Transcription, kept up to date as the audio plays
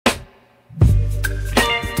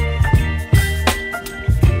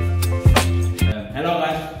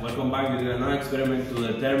experiment to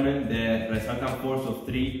determine the resultant force of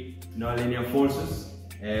three nonlinear forces.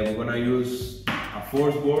 We're gonna use a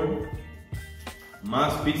force board,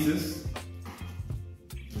 mass pieces,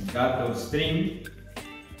 gut of string,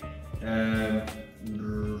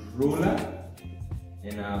 ruler,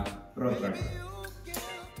 and a protractor,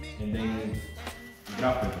 and then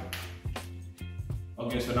graphically.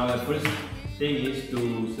 Okay, so now the first thing is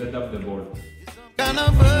to set up the board. Kind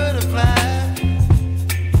of butterfly,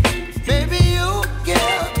 baby, you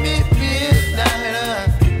give me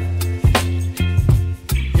midnight.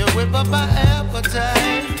 You whip up my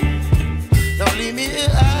appetite. Don't leave me here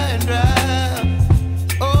high and dry.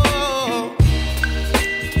 Oh,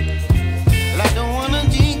 well, I don't wanna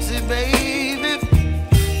jinx it, baby.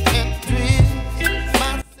 And twist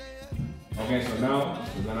myself. Okay, so now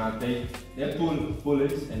we're gonna take the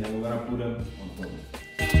pulleys and then we're gonna put them on top.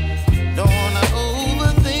 Don't wanna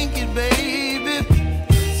overthink it, baby.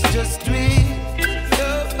 It's just twist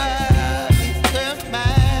your body and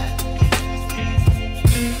mine.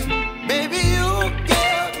 Baby, you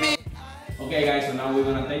got me. Okay guys, so now we're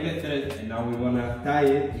gonna take the thread and now we're gonna tie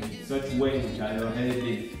it in such way which I already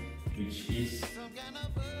did, which is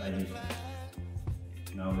like this.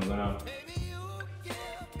 Now we're gonna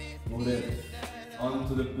put it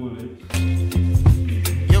onto the pulley.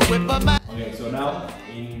 You whip up my. Okay, so now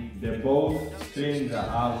in the both strings that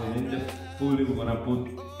are within the pulley, we're gonna put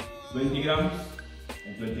 20 grams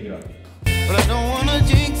and 20 grams. But I don't wanna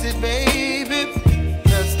jinx it, baby.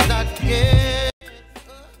 Let's not get.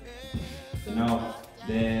 So now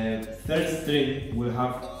the third string will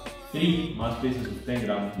have 3 mass pieces of 10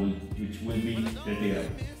 grams, which will be 30 grams.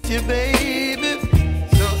 You, baby.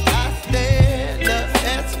 So I stand up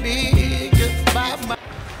and speak by my.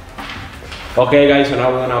 Okay guys, so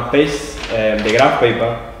now we're gonna paste the graph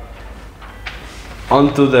paper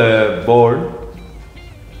onto the board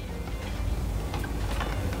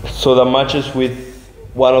so that matches with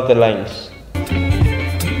one of the lines.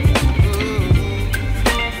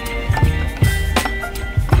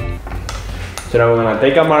 So now we're gonna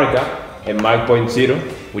take a marker and mark point 0,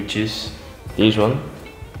 which is this one.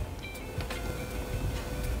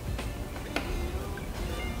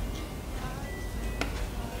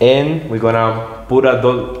 And we're gonna put a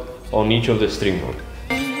dot on each of the string.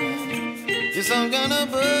 You're some kind of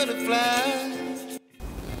butterfly.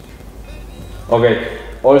 Okay,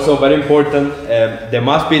 also very important, the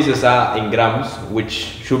mass pieces are in grams, which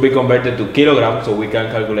should be converted to kilograms so we can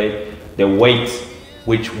calculate the weight,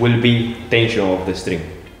 which will be tension of the string.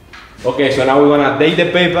 Okay, so now we're gonna take the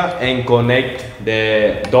paper and connect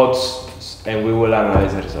the dots and we will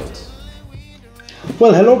analyze the results.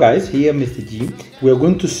 Well, hello guys, here Mr. G. We are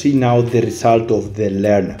going to see now the result of the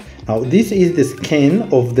learner. Now this is the scan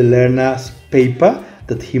of the learner's paper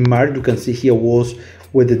that he marked. You can see here was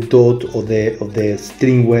where the dot of the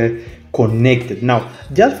string were connected. Now,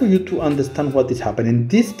 just for you to understand what is happening,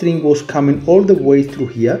 this string was coming all the way through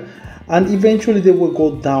here and eventually they will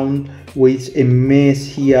go down with a mass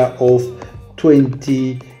here of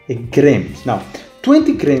 20 grams. Now,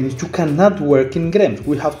 20 grams, you cannot work in grams.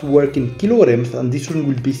 We have to work in kilograms and this one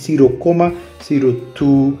will be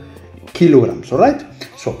 0.02 kilograms, all right?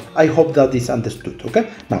 So I hope that is understood, okay?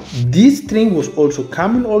 Now, this string was also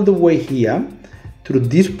coming all the way here through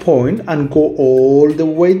this point and go all the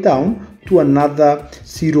way down to another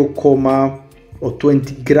 20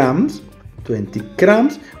 grams,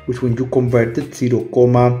 which when you convert it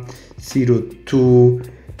 0.02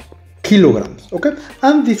 kilograms, okay?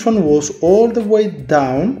 And this one was all the way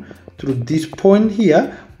down through this point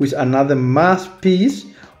here with another mass piece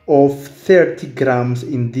of 30 grams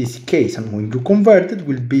in this case, and when you convert it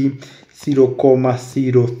will be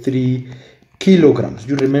 0.03 kilograms.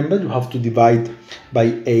 You remember you have to divide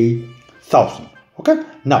by 8,000. Okay,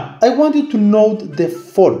 now I want you to note the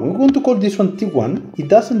following. We're going to call this one T1. It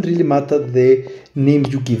doesn't really matter the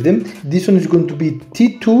names you give them. This one is going to be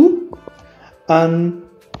T2, and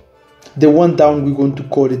the one down we're going to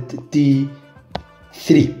call it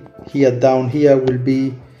T3. Here down here will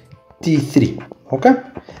be T3. Okay,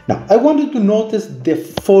 now I want you to notice the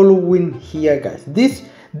following here, guys. This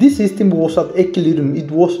system was at equilibrium.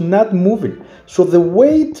 It was not moving. So the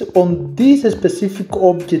weight on this specific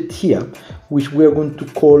object here, which we are going to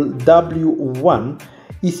call W1,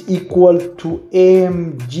 is equal to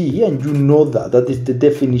mg, and you know that is the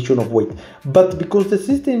definition of weight. But because the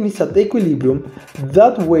system is at equilibrium,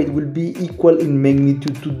 that weight will be equal in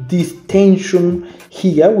magnitude to this tension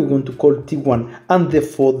here, we're going to call T1, and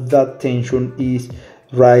therefore that tension is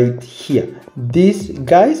right here. This,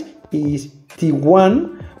 guys, is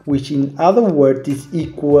T1, which in other words is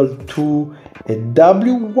equal to a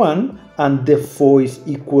W1, and therefore is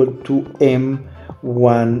equal to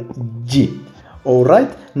M1G. All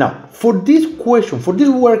right, now for this question, for this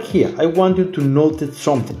work here, I want you to notice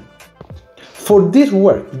something. For this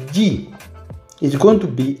work, G is going to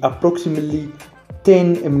be approximately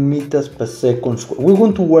 10 meters per second square. We're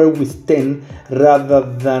going to work with 10 rather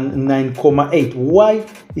than 9,8. Why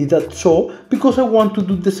is that so? Because I want to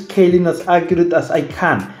do the scaling as accurate as I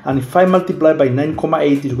can. And if I multiply by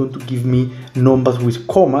 9,8, it's going to give me numbers with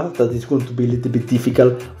commas. That is going to be a little bit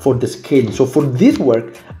difficult for the scaling. So for this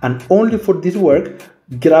work, and only for this work,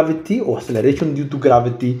 gravity or acceleration due to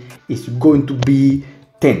gravity is going to be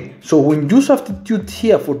 10. So when you substitute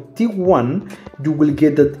here for T1, you will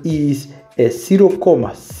get that is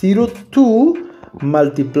 0,02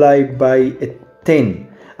 multiplied by 10,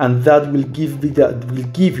 and that will give you that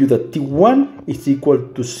T1 is equal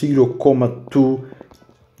to 0,2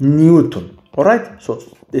 Newton. All right, so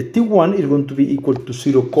the T1 is going to be equal to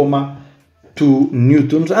 0,2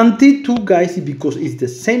 newtons, and T2, guys, because it's the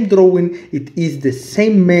same drawing, it is the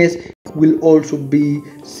same mesh, will also be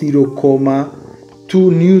 0,2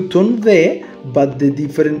 Newton there, but the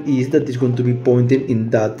difference is that it's going to be pointing in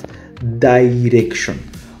that direction.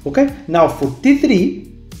 Okay, now for T3,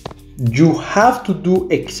 you have to do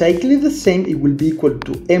exactly the same. It will be equal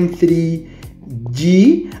to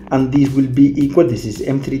M3G, and this will be equal, this is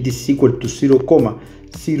M3, this is equal to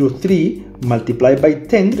 0,03 multiplied by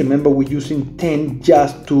 10. Remember, we're using 10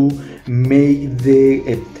 just to make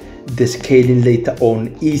the scaling later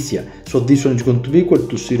on easier. So this one is going to be equal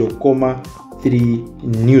to 0,3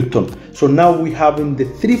 Newton. So now we have in the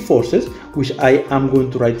three forces, which I am going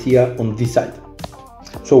to write here on this side.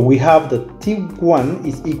 So we have that T1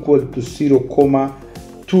 is equal to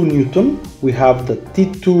 0,2 Newton. We have that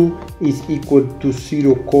T2 is equal to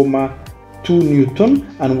 0,2 Newton,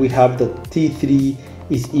 and we have that T3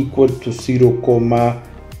 is equal to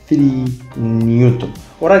 0,3 Newton.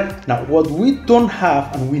 All right, now what we don't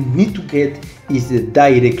have and we need to get is the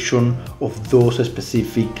direction of those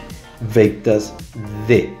specific vectors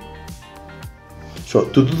there. So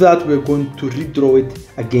to do that, we're going to redraw it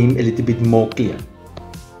again a little bit more clear.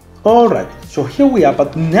 All right, so here we are,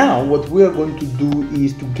 but now what we are going to do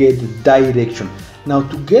is to get the direction. Now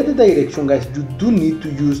to get the direction, guys, you do need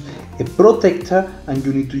to use a protractor and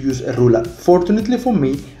you need to use a ruler. Fortunately for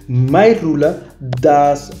me, my ruler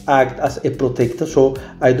does act as a protractor, so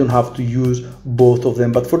I don't have to use both of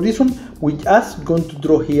them. But for this one, we are going to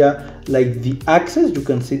draw here like the axis. You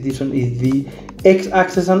can see this one is the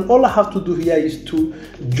x-axis, and all I have to do here is to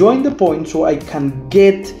join the point so I can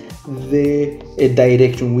get the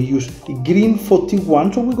direction. We use green for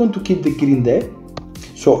T1, so we're going to keep the green there.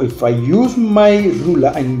 So if I use my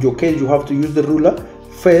ruler, and in your case you have to use the ruler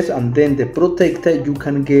first and then the protractor, you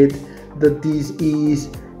can get that this is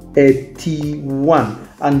a T1,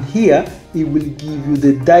 and here it will give you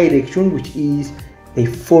the direction, which is a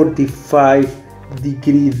 45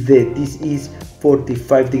 degrees there. This is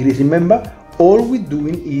 45 degrees. Remember, all we're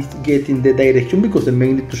doing is getting the direction because the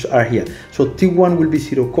magnitudes are here. So T1 will be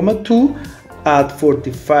 0,2 at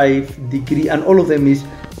 45 degrees, and all of them is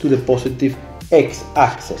to the positive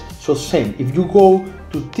x-axis. So same, if you go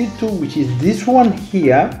to T2, which is this one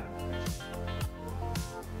here,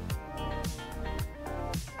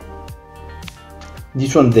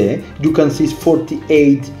 this one there, you can see it's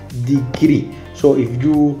 48 degrees. So if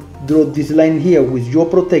you draw this line here with your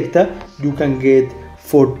protractor, you can get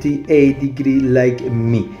 48 degrees like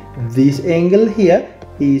me. This angle here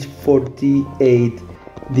is 48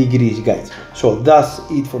 degrees, guys. So that's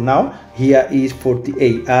it for now. Here is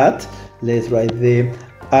 48 at, let's write there,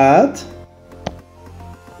 at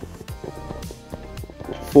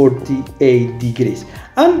 48 degrees.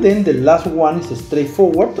 And then the last one is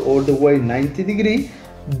straightforward, all the way 90 degrees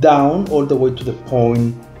down, all the way to the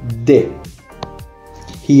point there.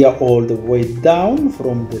 Here all the way down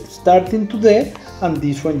from the starting to there, and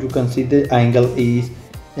this one you can see the angle is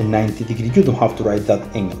a 90 degrees. You don't have to write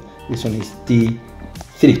that angle. This one is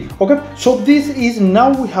T3. Okay, so this is,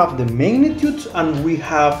 now we have the magnitudes and we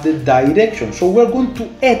have the direction. So we're going to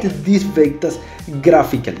add these vectors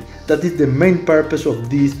graphically. That is the main purpose of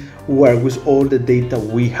this work with all the data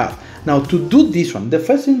we have. Now to do this one, the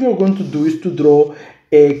first thing we're going to do is to draw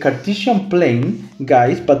a Cartesian plane,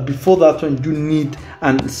 guys, but before that one you need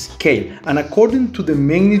a scale, and according to the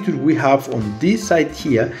magnitude we have on this side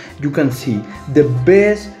here, you can see the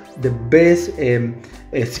best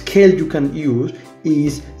scale you can use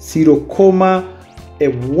is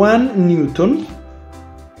 0,1 Newton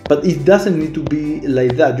but it doesn't need to be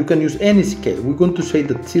like that. You can use any scale. We're going to say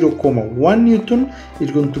that 0.1 Newton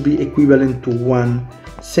is going to be equivalent to 1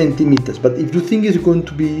 centimeters. But if you think it's going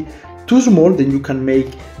to be too small, then you can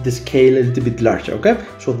make the scale a little bit larger, okay?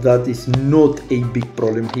 So that is not a big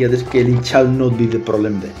problem here. The scaling shall not be the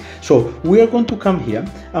problem there. So we are going to come here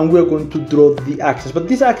and we are going to draw the axis, but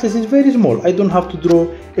this axis is very small. I don't have to draw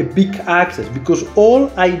a big axis because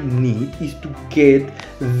all I need is to get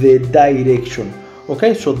the direction,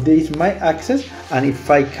 okay? So there is my axis, and if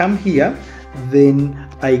I come here, then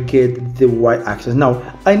I get the y-axis. Now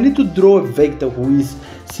I need to draw a vector who is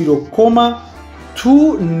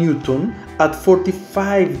 0.2 Newton at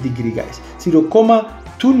 45 degree, guys.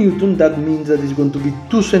 0.2 Newton, that means that it's going to be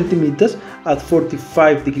 2 centimeters at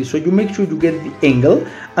 45 degrees. So you make sure you get the angle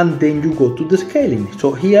and then you go to the scaling.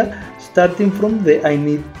 So here, starting from there, I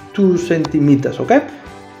need 2 centimeters, okay?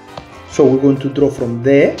 So we're going to draw from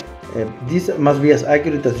there. This must be as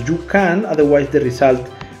accurate as you can, otherwise the result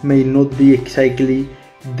may not be exactly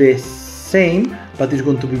the same, but it's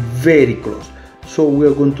going to be very close. So we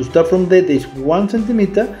are going to start from there. There is 1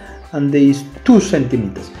 centimeter and there is 2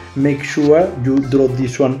 centimeters. Make sure you draw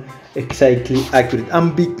this one exactly accurate,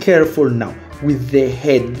 and be careful now with the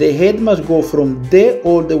head. The head must go from there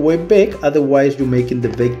all the way back, otherwise you're making the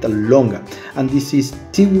vector longer. And this is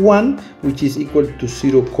T1, which is equal to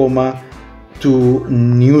 0.2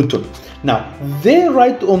 Newton. Now there,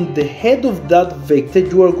 right on the head of that vector,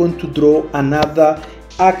 you are going to draw another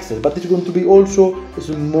axis, but it's going to be also a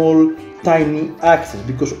small tiny axis,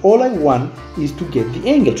 because all I want is to get the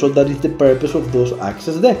angle. So that is the purpose of those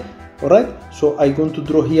axes there. Alright, so I'm going to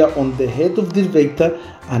draw here on the head of this vector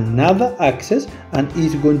another axis, and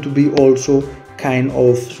it's going to be also kind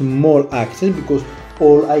of small axis, because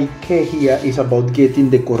all I care here is about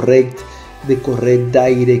getting the correct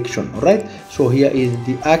direction. Alright, so here is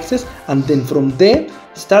the axis, and then from there,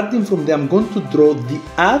 starting from there, I'm going to draw the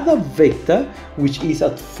other vector, which is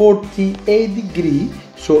at 48 degree.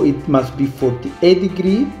 So it must be 48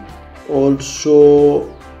 degree, also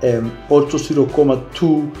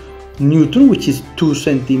 0.2 Newton, which is 2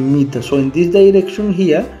 centimeters. So in this direction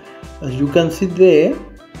here, as you can see there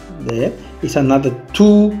is another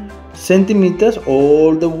 2 centimeters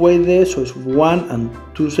all the way there. So it's 1 and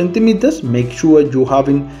 2 centimeters. Make sure you're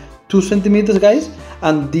having 2 centimeters, guys.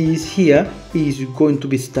 And this here is going to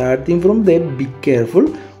be starting from there. Be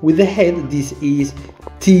careful with the head. This is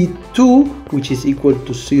T2, which is equal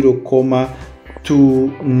to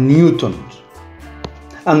 0.2 newtons.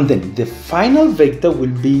 And then the final vector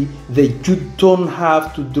will be that you don't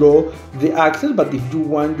have to draw the axis, but if you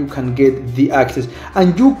want, you can get the axis.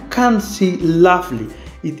 And you can see lovely,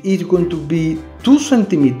 it is going to be 2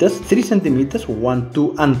 centimeters, 3 centimeters, 1,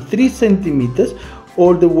 2, and 3 centimeters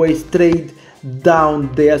all the way straight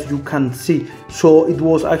down there, as you can see. So it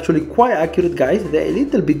was actually quite accurate, guys. They're a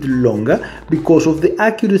little bit longer because of the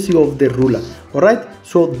accuracy of the ruler. All right,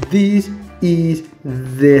 so this is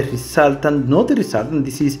the resultant, not the resultant,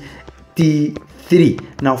 this is T3.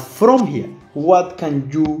 Now from here, what can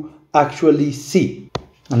you actually see?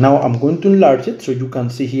 And now I'm going to enlarge it so you can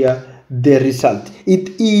see here the result.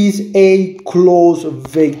 It is a closed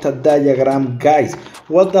vector diagram, guys.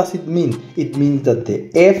 What does it mean? It means that the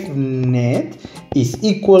F net is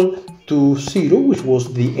equal to 0, which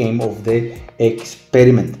was the aim of the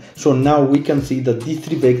experiment. So now we can see that these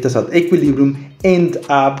three vectors at equilibrium end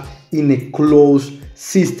up in a closed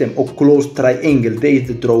system or closed triangle. There is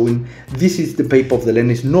the drawing. This is the paper of the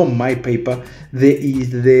learner. It's not my paper. There is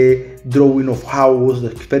the drawing of how was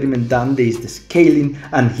the experiment done. There is the scaling,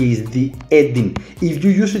 and here is the editing. If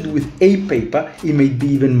you use it with a paper, it may be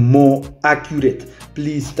even more accurate.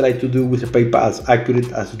 Please try to do with a paper as accurate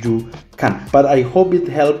as you can. But I hope it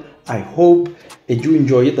helped. I hope you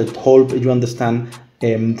enjoy it. I hope you understand.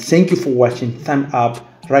 Thank you for watching. Thumb up,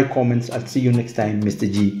 write comments. I'll see you next time. Mr.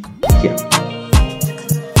 G here.